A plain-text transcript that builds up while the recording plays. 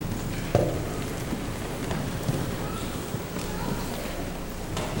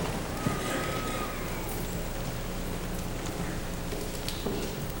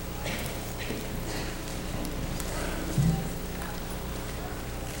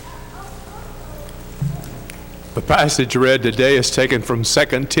The passage read today is taken from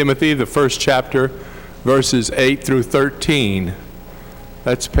 2 Timothy, the first chapter, verses 8 through 13.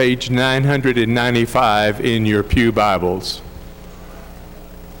 That's page 995 in your pew Bibles.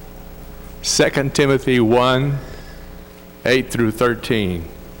 2 Timothy 1, 8 through 13.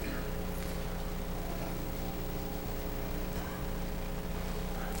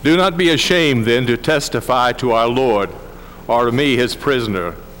 Do not be ashamed then to testify to our Lord, or to me his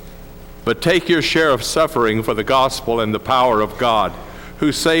prisoner, but take your share of suffering for the gospel and the power of God,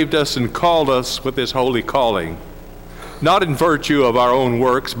 who saved us and called us with his holy calling, not in virtue of our own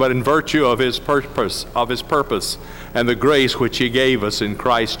works, but in virtue of his purpose, and the grace which he gave us in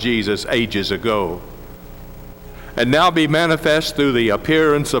Christ Jesus ages ago. And now be manifest through the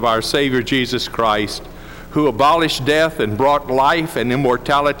appearance of our Savior Jesus Christ, who abolished death and brought life and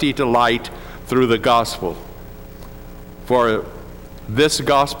immortality to light through the gospel. For this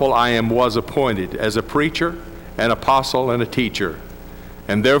gospel was appointed as a preacher, an apostle, and a teacher,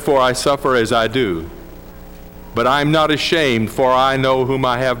 and therefore I suffer as I do. But I am not ashamed, for I know whom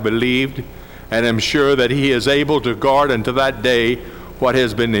I have believed, and am sure that he is able to guard unto that day what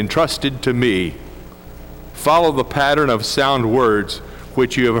has been entrusted to me. Follow the pattern of sound words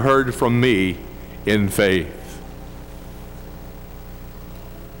which you have heard from me in faith.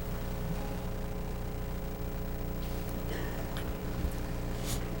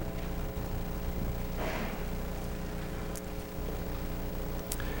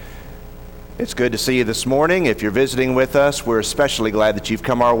 It's good to see you this morning. If you're visiting with us, we're especially glad that you've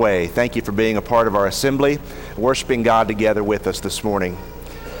come our way. Thank you for being a part of our assembly, worshiping God together with us this morning.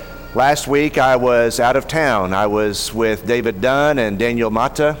 Last week I was out of town. I was with David Dunn and Daniel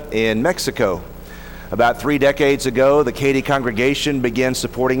Mata in Mexico. About 3 decades ago, the Katy congregation began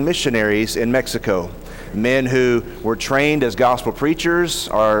supporting missionaries in Mexico. Men who were trained as gospel preachers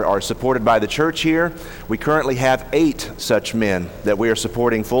are supported by the church here. We currently have 8 such men that we are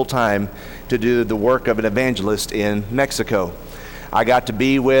supporting full-time to do the work of an evangelist in Mexico. I got to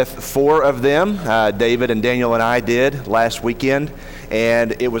be with 4 of them, David and Daniel and I did last weekend,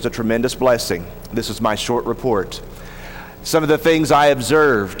 and it was a tremendous blessing. This is my short report. Some of the things I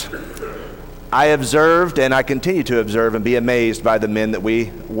observed and I continue to observe and be amazed by the men that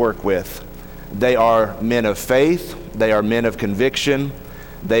we work with. They are men of faith, they are men of conviction,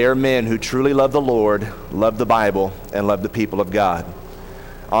 they are men who truly love the Lord, love the Bible, and love the people of God.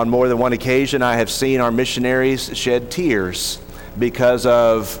 On more than one occasion, I have seen our missionaries shed tears because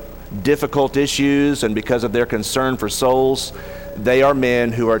of difficult issues and because of their concern for souls. They are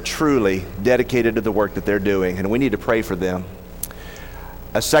men who are truly dedicated to the work that they're doing, and we need to pray for them.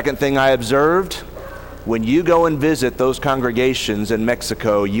 A second thing I observed, when you go and visit those congregations in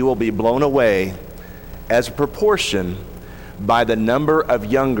Mexico, you will be blown away as a proportion by the number of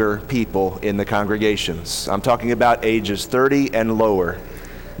younger people in the congregations. I'm talking about ages 30 and lower.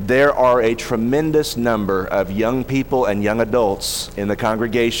 There are a tremendous number of young people and young adults in the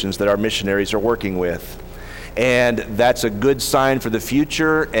congregations that our missionaries are working with. And that's a good sign for the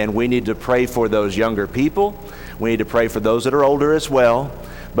future, and we need to pray for those younger people. We need to pray for those that are older as well.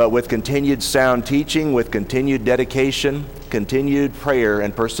 But with continued sound teaching, with continued dedication, continued prayer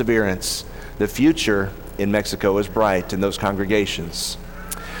and perseverance, the future in Mexico is bright in those congregations.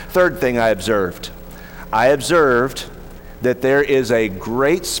 Third thing I observed that there is a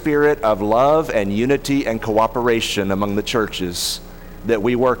great spirit of love and unity and cooperation among the churches that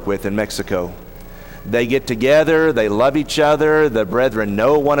we work with in Mexico. They get together, they love each other, the brethren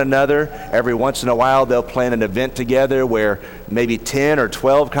know one another. Every once in a while they'll plan an event together where maybe 10 or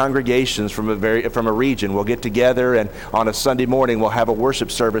 12 congregations from a region will get together, and on a Sunday morning we'll have a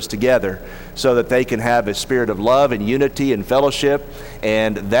worship service together so that they can have a spirit of love and unity and fellowship.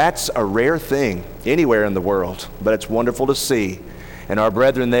 And that's a rare thing anywhere in the world, but it's wonderful to see. And our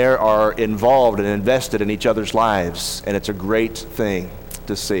brethren there are involved and invested in each other's lives, and it's a great thing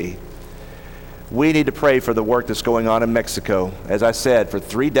to see. We need to pray for the work that's going on in Mexico. As I said, for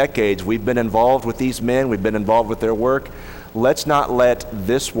 3 decades we've been involved with these men, we've been involved with their work. Let's not let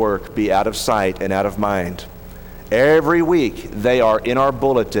this work be out of sight and out of mind. Every week they are in our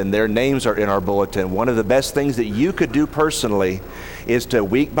bulletin, their names are in our bulletin. One of the best things that you could do personally is to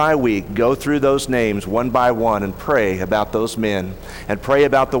week by week go through those names one by one and pray about those men, and pray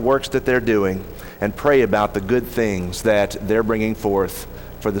about the works that they're doing, and pray about the good things that they're bringing forth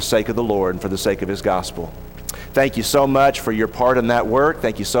for the sake of the Lord and for the sake of His gospel. Thank you so much for your part in that work.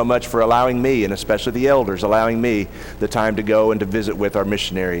 Thank you so much for allowing me, and especially the elders, allowing me the time to go and to visit with our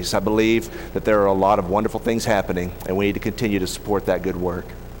missionaries. I believe that there are a lot of wonderful things happening, and we need to continue to support that good work.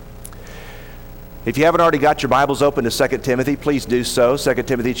 If you haven't already got your Bibles open to 2 Timothy, please do so. 2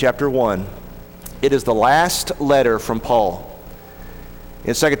 Timothy chapter 1. It is the last letter from Paul.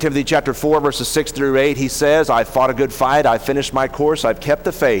 In 2 Timothy chapter 4, verses 6 through 8, he says, "I've fought a good fight, I've finished my course, I've kept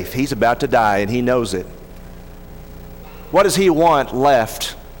the faith." He's about to die, and he knows it. What does he want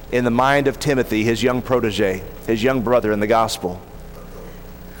left in the mind of Timothy, his young protege, his young brother in the gospel?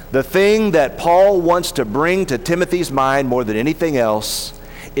 The thing that Paul wants to bring to Timothy's mind more than anything else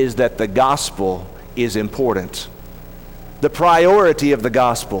is that the gospel is important. The priority of the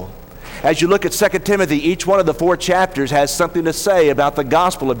gospel. As you look at 2 Timothy, each one of the 4 chapters has something to say about the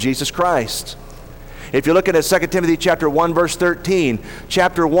gospel of Jesus Christ. If you're looking at 2 Timothy chapter 1, verse 13,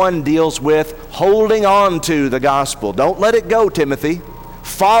 chapter 1 deals with holding on to the gospel. Don't let it go, Timothy.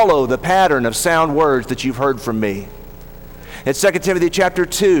 Follow the pattern of sound words that you've heard from me. In 2 Timothy chapter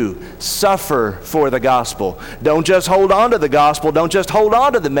 2, suffer for the gospel. Don't just hold on to the gospel, don't just hold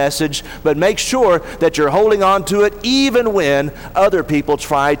on to the message, but make sure that you're holding on to it even when other people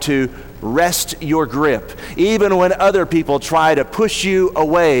try to wrest your grip, even when other people try to push you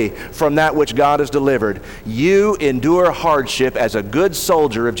away from that which God has delivered. You endure hardship as a good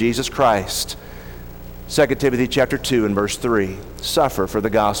soldier of Jesus Christ. 2 Timothy chapter 2 and verse 3, suffer for the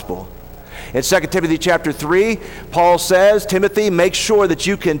gospel. In 2 Timothy chapter 3, Paul says, Timothy, make sure that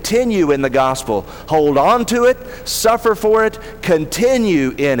you continue in the gospel. Hold on to it, suffer for it,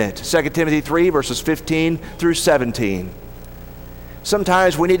 continue in it. 2 Timothy 3, verses 15 through 17.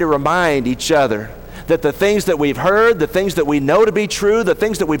 Sometimes we need to remind each other that the things that we've heard, the things that we know to be true, the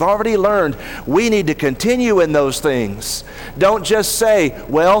things that we've already learned, we need to continue in those things. Don't just say,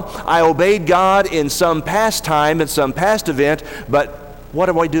 well, I obeyed God in some past time, in some past event, but what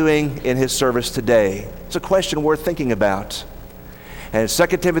am I doing in His service today? It's a question worth thinking about. And in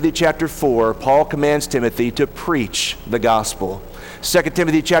 2 Timothy chapter 4, Paul commands Timothy to preach the gospel. 2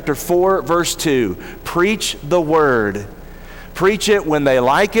 Timothy chapter 4, verse 2, preach the word. Preach it when they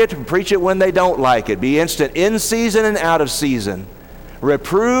like it, preach it when they don't like it. Be instant in season and out of season.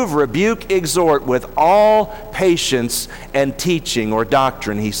 Reprove, rebuke, exhort with all patience and teaching or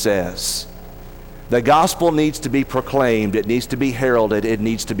doctrine, he says. The gospel needs to be proclaimed, it needs to be heralded, it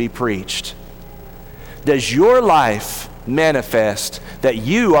needs to be preached. Does your life manifest that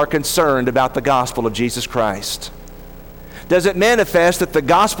you are concerned about the gospel of Jesus Christ? Does it manifest that the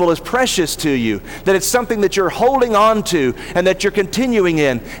gospel is precious to you, that it's something that you're holding on to and that you're continuing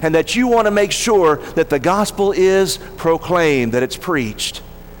in, and that you want to make sure that the gospel is proclaimed, that it's preached?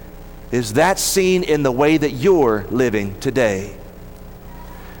 Is that seen in the way that you're living today?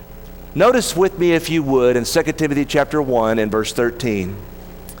 Notice with me, if you would, in 2 Timothy chapter 1 and verse 13,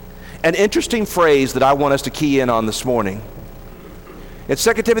 an interesting phrase that I want us to key in on this morning. In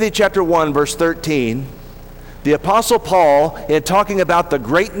 2 Timothy chapter 1, verse 13, the Apostle Paul, in talking about the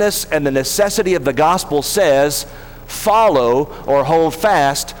greatness and the necessity of the gospel, says, follow or hold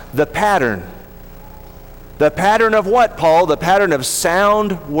fast the pattern. The pattern of what, Paul? The pattern of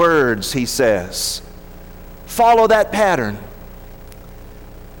sound words, he says. Follow that pattern.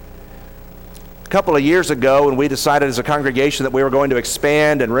 A couple of years ago, when we decided as a congregation that we were going to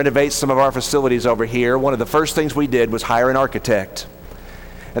expand and renovate some of our facilities over here, one of the first things we did was hire an architect.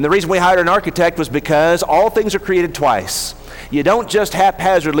 And the reason we hired an architect was because all things are created twice. You don't just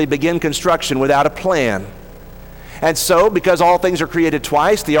haphazardly begin construction without a plan. And so, because all things are created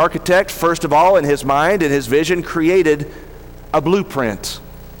twice, the architect, first of all, in his mind and his vision, created a blueprint.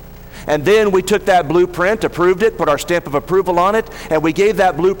 And then we took that blueprint, approved it, put our stamp of approval on it, and we gave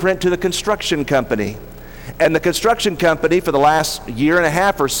that blueprint to the construction company. And the construction company, for the last year and a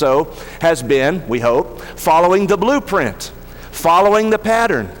half or so, has been, we hope, following the blueprint, following the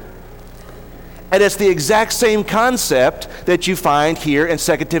pattern. And it's the exact same concept that you find here in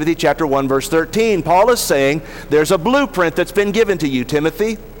 2 Timothy chapter 1, verse 13. Paul is saying, there's a blueprint that's been given to you,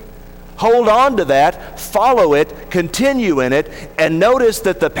 Timothy. Hold on to that, follow it, continue in it, and notice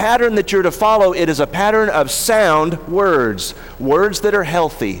that the pattern that you're to follow, it is a pattern of sound words, words that are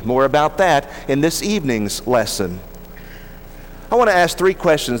healthy. More about that in this evening's lesson. I want to ask 3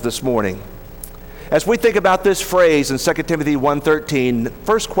 questions this morning. As we think about this phrase in 2 Timothy 1:13, the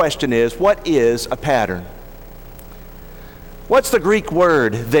first question is, what is a pattern? What's the Greek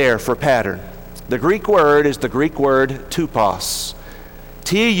word there for pattern? The Greek word is the Greek word tupos.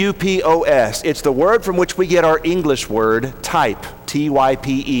 T-U-P-O-S. It's the word from which we get our English word type,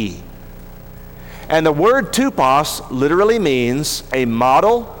 T-Y-P-E. And the word tupos literally means a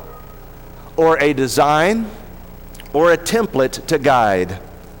model or a design or a template to guide,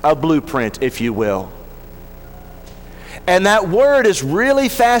 a blueprint, if you will. And that word is really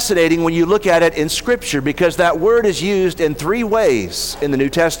fascinating when you look at it in Scripture, because that word is used in three ways in the New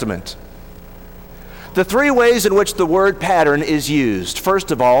Testament. The three ways in which the word pattern is used.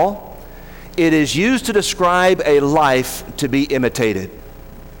 First of all, it is used to describe a life to be imitated.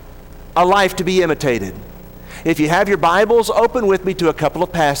 A life to be imitated. If you have your Bibles, open with me to a couple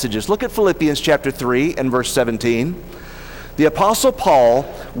of passages. Look at Philippians chapter 3 and verse 17. The Apostle Paul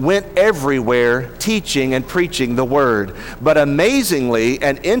went everywhere teaching and preaching the word. But amazingly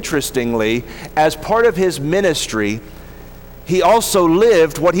and interestingly, as part of his ministry, he also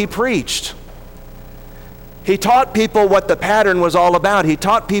lived what he preached. He taught people what the pattern was all about. He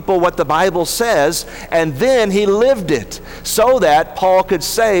taught people what the Bible says, and then he lived it so that Paul could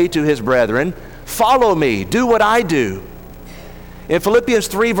say to his brethren, "Follow me, do what I do." In Philippians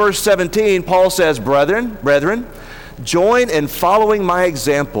 3 verse 17, Paul says, Brethren, join in following my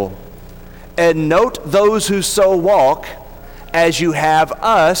example, and note those who so walk as you have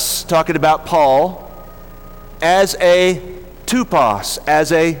us," talking about Paul, "as a tupos,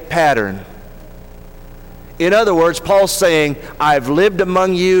 as a pattern." In other words, Paul's saying, I've lived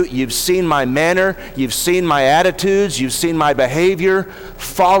among you, you've seen my manner, you've seen my attitudes, you've seen my behavior.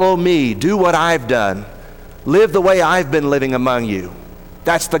 Follow me, do what I've done. Live the way I've been living among you.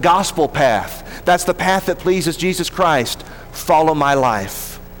 That's the gospel path. That's the path that pleases Jesus Christ. Follow my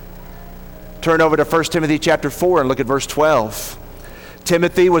life. Turn over to 1 Timothy chapter 4 and look at verse 12.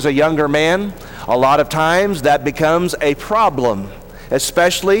 Timothy was a younger man. A lot of times that becomes a problem,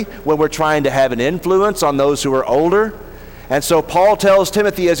 especially when we're trying to have an influence on those who are older. And so Paul tells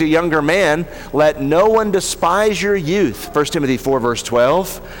Timothy as a younger man, let no one despise your youth, 1 Timothy 4 verse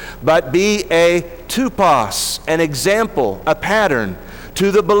 12, but be a tupos, an example, a pattern to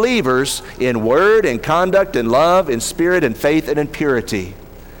the believers in word and conduct and love, in spirit and faith and in purity.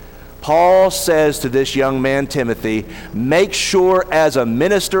 Paul says to this young man, Timothy, make sure as a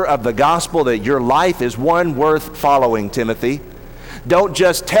minister of the gospel that your life is one worth following, Timothy. Don't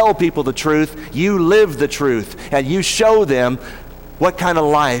just tell people the truth, you live the truth, and you show them what kind of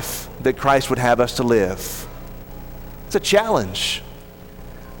life that Christ would have us to live. It's a challenge.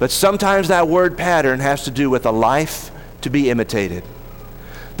 But sometimes that word pattern has to do with a life to be imitated.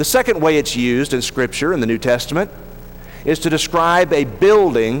 The second way it's used in Scripture in the New Testament is to describe a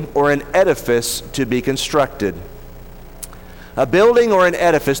building or an edifice to be constructed. A building or an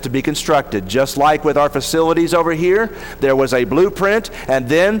edifice to be constructed. Just like with our facilities over here, there was a blueprint, and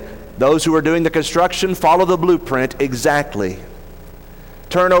then those who are doing the construction follow the blueprint exactly.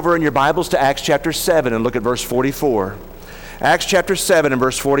 Turn over in your Bibles to Acts chapter 7 and look at verse 44. Acts chapter 7 and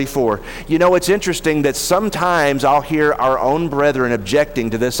verse 44. You know, it's interesting that sometimes I'll hear our own brethren objecting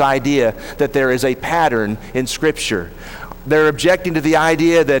to this idea that there is a pattern in Scripture. They're objecting to the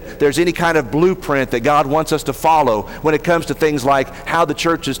idea that there's any kind of blueprint that God wants us to follow when it comes to things like how the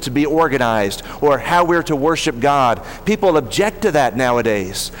church is to be organized or how we're to worship God. People object to that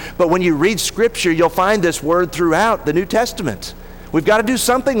nowadays. But when you read Scripture, you'll find this word throughout the New Testament. We've got to do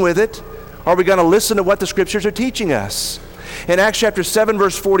something with it. Or are we going to listen to what the Scriptures are teaching us? In Acts chapter 7,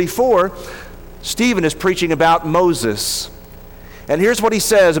 verse 44, Stephen is preaching about Moses. And here's what he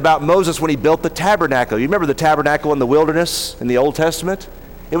says about Moses when he built the tabernacle. You remember the tabernacle in the wilderness in the Old Testament?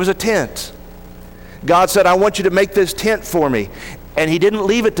 It was a tent. God said, I want you to make this tent for me. And he didn't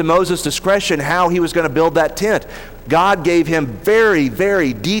leave it to Moses' discretion how he was going to build that tent. God gave him very,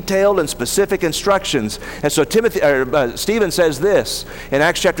 very detailed and specific instructions. And so Stephen says this in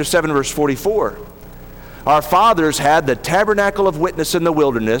Acts chapter 7, verse 44. Our fathers had the tabernacle of witness in the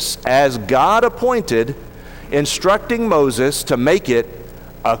wilderness as God appointed, instructing Moses to make it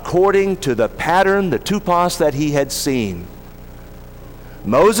according to the pattern, the tupos that he had seen.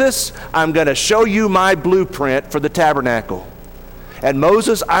 Moses, I'm going to show you my blueprint for the tabernacle. And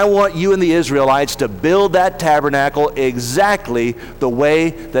Moses, I want you and the Israelites to build that tabernacle exactly the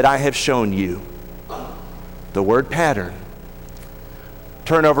way that I have shown you. The word pattern.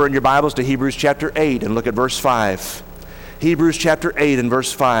 Turn over in your Bibles to Hebrews chapter 8 and look at verse 5. Hebrews chapter 8 and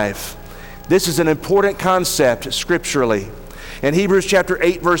verse 5. This is an important concept scripturally. In Hebrews chapter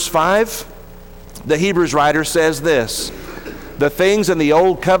 8 verse 5, the Hebrews writer says this, the things in the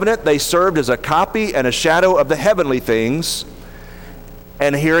old covenant, they served as a copy and a shadow of the heavenly things.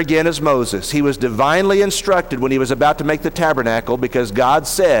 And here again is Moses. He was divinely instructed when he was about to make the tabernacle because God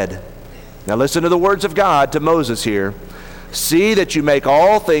said, now listen to the words of God to Moses here, see that you make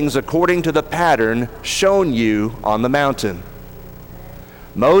all things according to the pattern shown you on the mountain.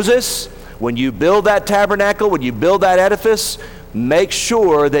 Moses, when you build that tabernacle, when you build that edifice, Make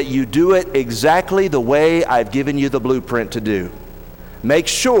sure that you do it exactly the way I've given you the blueprint to do. Make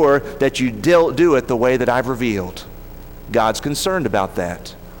sure that you do it the way that I've revealed. God's concerned about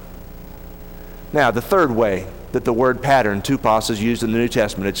that. Now, the third way that the word pattern, tupos, is used in the New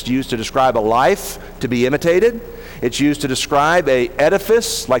Testament. It's used to describe a life to be imitated. It's used to describe an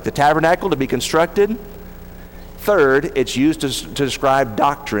edifice, like the tabernacle, to be constructed. Third, it's used to describe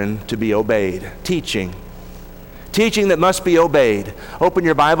doctrine to be obeyed. Teaching. Teaching that must be obeyed. Open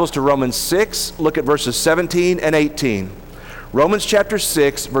your Bibles to Romans 6. Look at verses 17 and 18. Romans chapter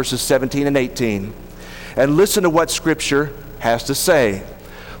 6, verses 17 and 18. And listen to what Scripture has to say.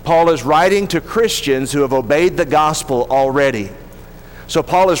 Paul is writing to Christians who have obeyed the gospel already. So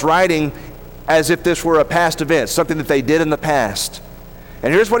Paul is writing as if this were a past event, something that they did in the past.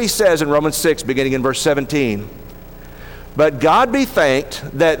 And here's what he says in Romans 6, beginning in verse 17. But God be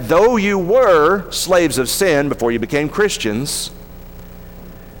thanked that though you were slaves of sin before you became Christians,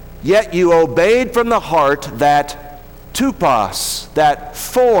 yet you obeyed from the heart that tupos, that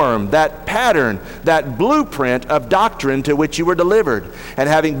form, that pattern, that blueprint of doctrine to which you were delivered. And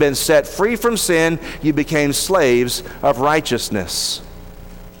having been set free from sin, you became slaves of righteousness.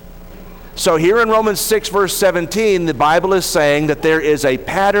 So here in Romans 6, verse 17, the Bible is saying that there is a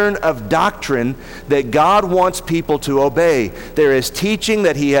pattern of doctrine that God wants people to obey. There is teaching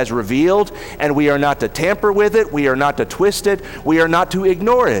that He has revealed, and we are not to tamper with it, we are not to twist it, we are not to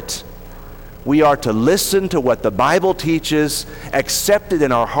ignore it. We are to listen to what the Bible teaches, accept it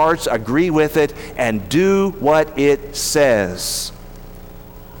in our hearts, agree with it, and do what it says.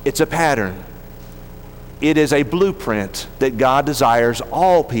 It's a pattern. It is a blueprint that God desires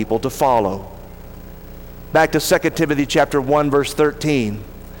all people to follow. Back to 2 Timothy chapter 1, verse 13.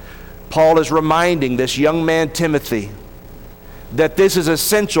 Paul is reminding this young man Timothy that this is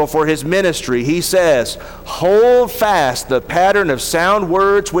essential for his ministry. He says, hold fast the pattern of sound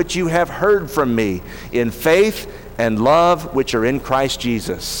words which you have heard from me in faith and love which are in Christ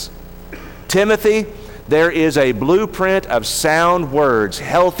Jesus. Timothy, there is a blueprint of sound words,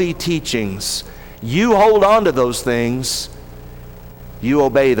 healthy teachings. You hold on to those things. You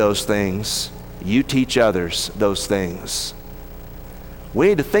obey those things. You teach others those things. We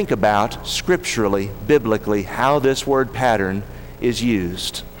need to think about scripturally, biblically, how this word pattern is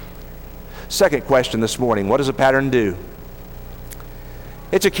used. Second question this morning, what does a pattern do?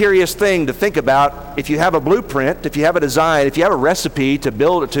 It's a curious thing to think about. If you have a blueprint, if you have a design, if you have a recipe to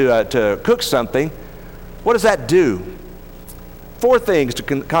build, to cook something, what does that do? Four things to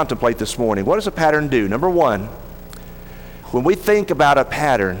contemplate this morning. What does a pattern do? Number one, when we think about a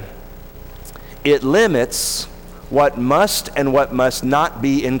pattern, it limits what must and what must not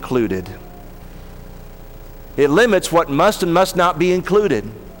be included. It limits what must and must not be included.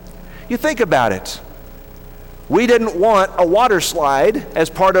 You think about it. We didn't want a water slide as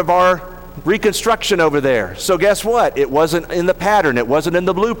part of our reconstruction over there. So guess what? It wasn't in the pattern. It wasn't in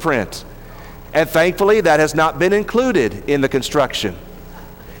the blueprint. And thankfully, that has not been included in the construction.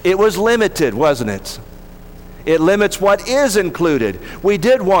 It was limited, wasn't it? It limits what is included. We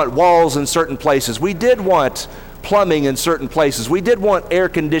did want walls in certain places. We did want plumbing in certain places. We did want air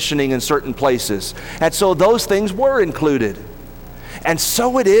conditioning in certain places. And so those things were included. And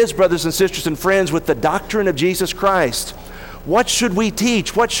so it is, brothers and sisters and friends, with the doctrine of Jesus Christ. What should we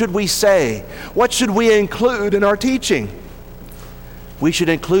teach? What should we say? What should we include in our teaching? We should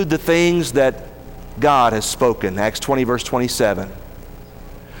include the things that God has spoken, Acts 20, verse 27.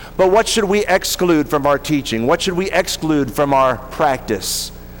 But what should we exclude from our teaching? What should we exclude from our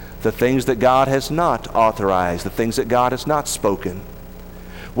practice? The things that God has not authorized, the things that God has not spoken.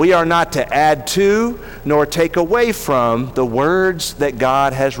 We are not to add to nor take away from the words that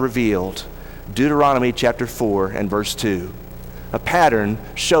God has revealed. Deuteronomy chapter 4 and verse 2. A pattern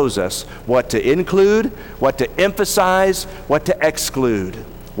shows us what to include, what to emphasize, what to exclude,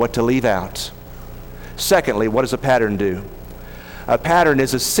 what to leave out. Secondly, what does a pattern do? A pattern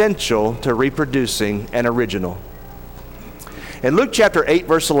is essential to reproducing an original. In Luke chapter 8,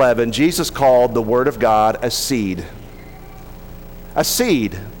 verse 11, Jesus called the Word of God a seed. A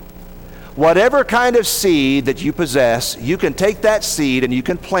seed. Whatever kind of seed that you possess, you can take that seed and you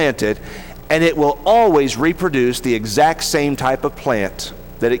can plant it, and it will always reproduce the exact same type of plant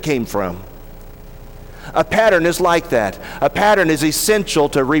that it came from. A pattern is like that. A pattern is essential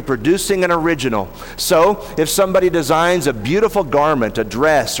to reproducing an original. So, if somebody designs a beautiful garment, a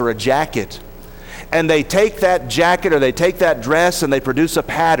dress, or a jacket, and they take that jacket or they take that dress and they produce a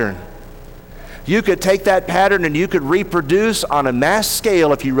pattern, you could take that pattern and you could reproduce on a mass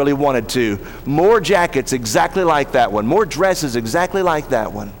scale, if you really wanted to, more jackets exactly like that one, more dresses exactly like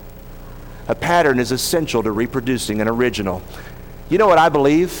that one. A pattern is essential to reproducing an original. You know what I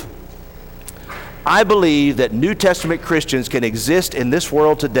believe? I believe that New Testament Christians can exist in this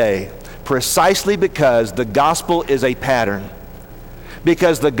world today precisely because the gospel is a pattern.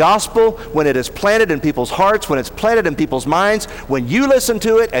 Because the gospel, when it is planted in people's hearts, when it's planted in people's minds, when you listen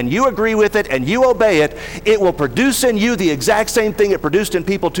to it and you agree with it and you obey it, it will produce in you the exact same thing it produced in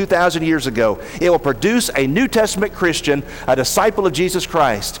people 2,000 years ago. It will produce a New Testament Christian, a disciple of Jesus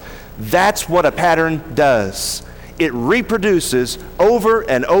Christ. That's what a pattern does. It reproduces over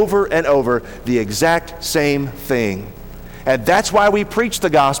and over and over the exact same thing. And that's why we preach the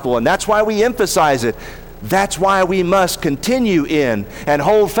gospel, and that's why we emphasize it. That's why we must continue in and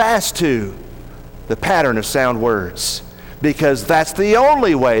hold fast to the pattern of sound words, because that's the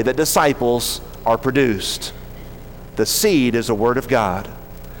only way that disciples are produced. The seed is the word of God.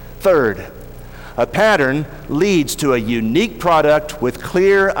 Third, a pattern leads to a unique product with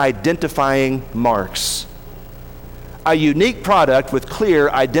clear identifying marks. A unique product with clear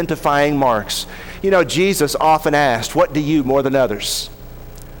identifying marks. You know, Jesus often asked, "What do you more than others?"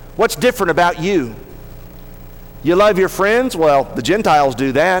 What's different about you? You love your friends? Well, the Gentiles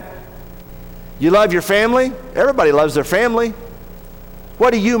do that. You love your family? Everybody loves their family.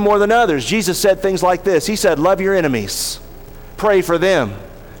 What do you more than others? Jesus said things like this. He said, love your enemies. Pray for them.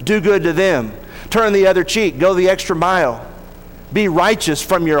 Do good to them. Turn the other cheek. Go the extra mile. Be righteous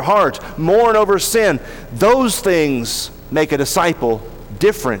from your heart. Mourn over sin. Those things make a disciple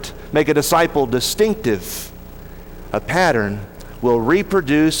different, make a disciple distinctive. A pattern will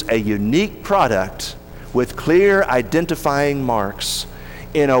reproduce a unique product with clear identifying marks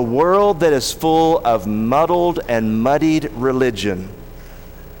in a world that is full of muddled and muddied religion.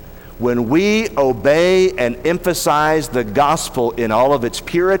 When we obey and emphasize the gospel in all of its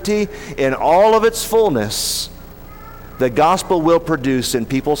purity, in all of its fullness, the gospel will produce in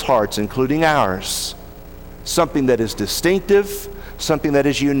people's hearts, including ours, something that is distinctive, something that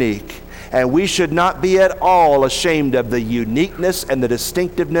is unique. And we should not be at all ashamed of the uniqueness and the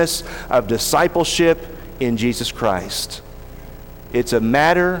distinctiveness of discipleship in Jesus Christ. It's a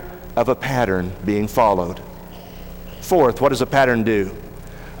matter of a pattern being followed. Fourth, what does a pattern do?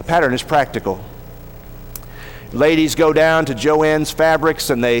 A pattern is practical. Ladies go down to Joann's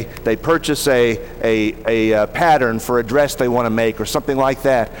Fabrics and they purchase a pattern for a dress they want to make or something like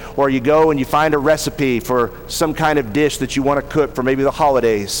that. Or you go and you find a recipe for some kind of dish that you want to cook for maybe the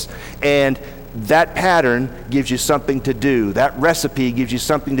holidays. And that pattern gives you something to do. That recipe gives you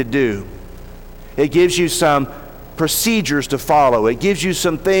something to do. It gives you some procedures to follow. It gives you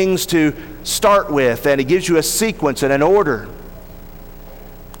some things to start with, and it gives you a sequence and an order.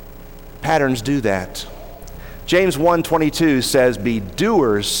 Patterns do that. James 1:22 says, be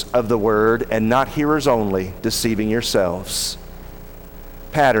doers of the word and not hearers only, deceiving yourselves.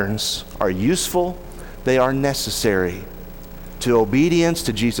 Patterns are useful. They are necessary to obedience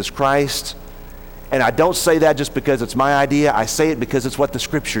to Jesus Christ. And I don't say that just because it's my idea. I say it because it's what the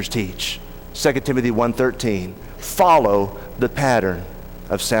scriptures teach. 2 Timothy 1:13, follow the pattern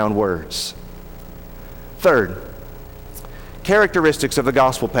of sound words. Third, characteristics of the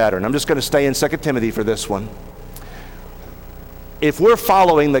gospel pattern. I'm just going to stay in 2 Timothy for this one. If we're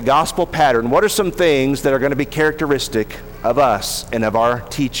following the gospel pattern, what are some things that are going to be characteristic of us and of our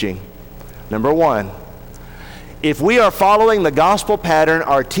teaching? Number one, if we are following the gospel pattern,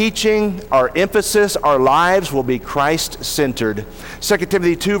 our teaching, our emphasis, our lives will be Christ-centered. 2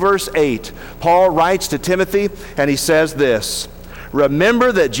 Timothy 2 verse 8, Paul writes to Timothy and he says this,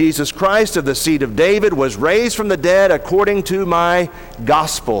 remember that Jesus Christ of the seed of David was raised from the dead according to my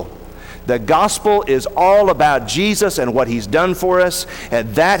gospel. The gospel is all about Jesus and what he's done for us,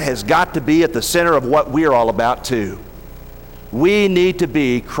 and that has got to be at the center of what we're all about too. We need to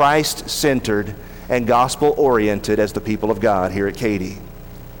be Christ-centered and gospel-oriented as the people of God here at Katy.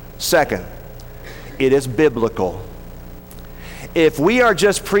 Second, it is biblical. If we are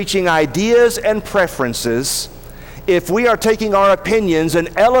just preaching ideas and preferences, if we are taking our opinions and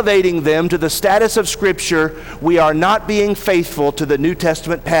elevating them to the status of Scripture, we are not being faithful to the New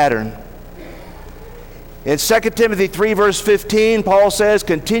Testament pattern. In 2 Timothy 3 verse 15, Paul says,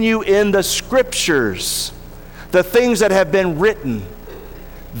 continue in the Scriptures, the things that have been written.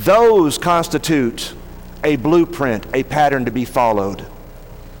 Those constitute a blueprint, a pattern to be followed.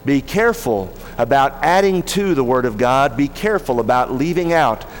 Be careful about adding to the Word of God. Be careful about leaving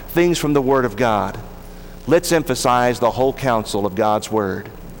out things from the Word of God. Let's emphasize the whole counsel of God's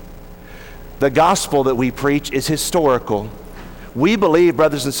Word. The gospel that we preach is historical. We believe,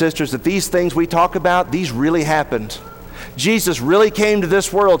 brothers and sisters, that these things we talk about, these really happened. Jesus really came to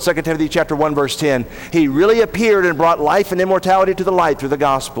this world, 2 Timothy chapter 1, verse 10. He really appeared and brought life and immortality to the light through the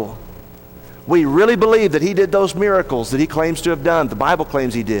gospel. We really believe that he did those miracles that he claims to have done. The Bible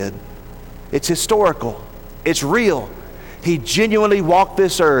claims he did. It's historical. It's real. He genuinely walked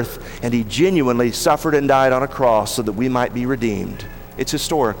this earth, and he genuinely suffered and died on a cross so that we might be redeemed. It's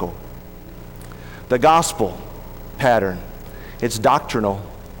historical. The gospel pattern, it's doctrinal.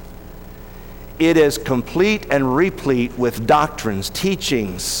 It is complete and replete with doctrines,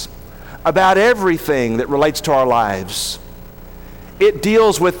 teachings about everything that relates to our lives. It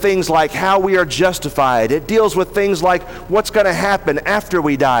deals with things like how we are justified. It deals with things like what's going to happen after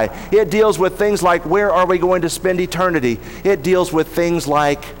we die. It deals with things like where are we going to spend eternity. It deals with things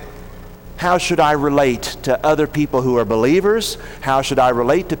like how should I relate to other people who are believers? How should I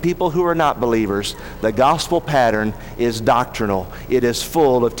relate to people who are not believers? The gospel pattern is doctrinal. It is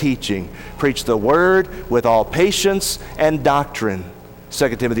full of teaching. Preach the word with all patience and doctrine.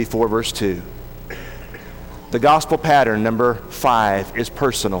 2 Timothy 4 verse 2. The gospel pattern, number 5, is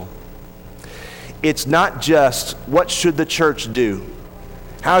personal. It's not just what should the church do?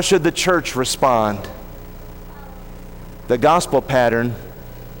 How should the church respond? The gospel pattern,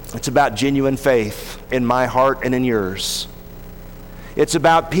 it's about genuine faith in my heart and in yours. It's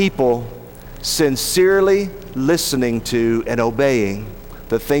about people sincerely listening to and obeying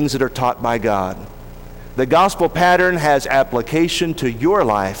the things that are taught by God. The gospel pattern has application to your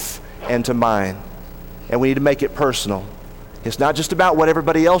life and to mine. And we need to make it personal. It's not just about what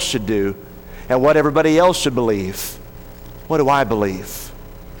everybody else should do and what everybody else should believe. What do I believe?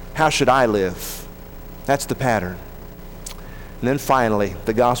 How should I live? That's the pattern. And then finally,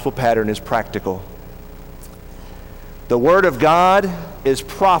 the gospel pattern is practical. The word of God is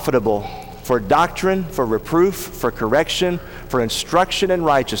profitable for doctrine, for reproof, for correction, for instruction in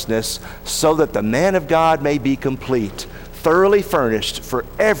righteousness, so that the man of God may be complete, thoroughly furnished for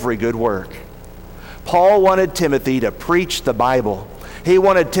every good work. Paul wanted Timothy to preach the Bible. He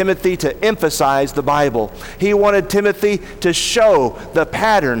wanted Timothy to emphasize the Bible. He wanted Timothy to show the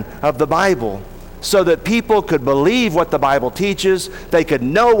pattern of the Bible so that people could believe what the Bible teaches, they could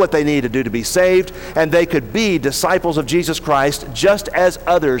know what they need to do to be saved, and they could be disciples of Jesus Christ just as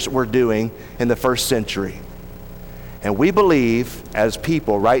others were doing in the first century. And we believe as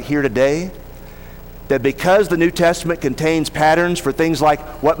people right here today that because the New Testament contains patterns for things like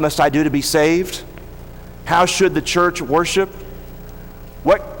what must I do to be saved? How should the church worship?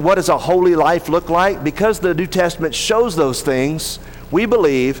 What does a holy life look like? Because the New Testament shows those things, we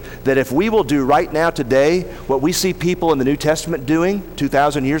believe that if we will do right now today what we see people in the New Testament doing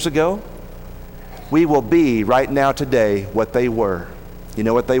 2,000 years ago, we will be right now today what they were. You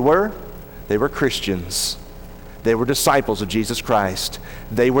know what they were? They were Christians. They were disciples of Jesus Christ.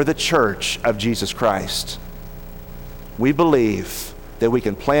 They were the church of Jesus Christ. We believe that we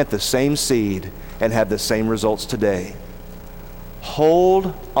can plant the same seed and have the same results today.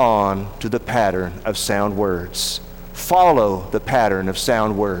 Hold on to the pattern of sound words. Follow the pattern of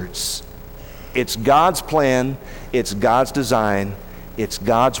sound words. It's God's plan, it's God's design, it's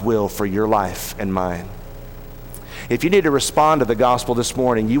God's will for your life and mine. If you need to respond to the gospel this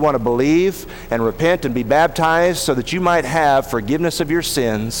morning, you want to believe and repent and be baptized so that you might have forgiveness of your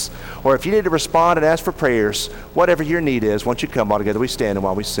sins, or if you need to respond and ask for prayers, whatever your need is, won't you come all together? We stand and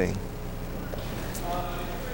while we sing.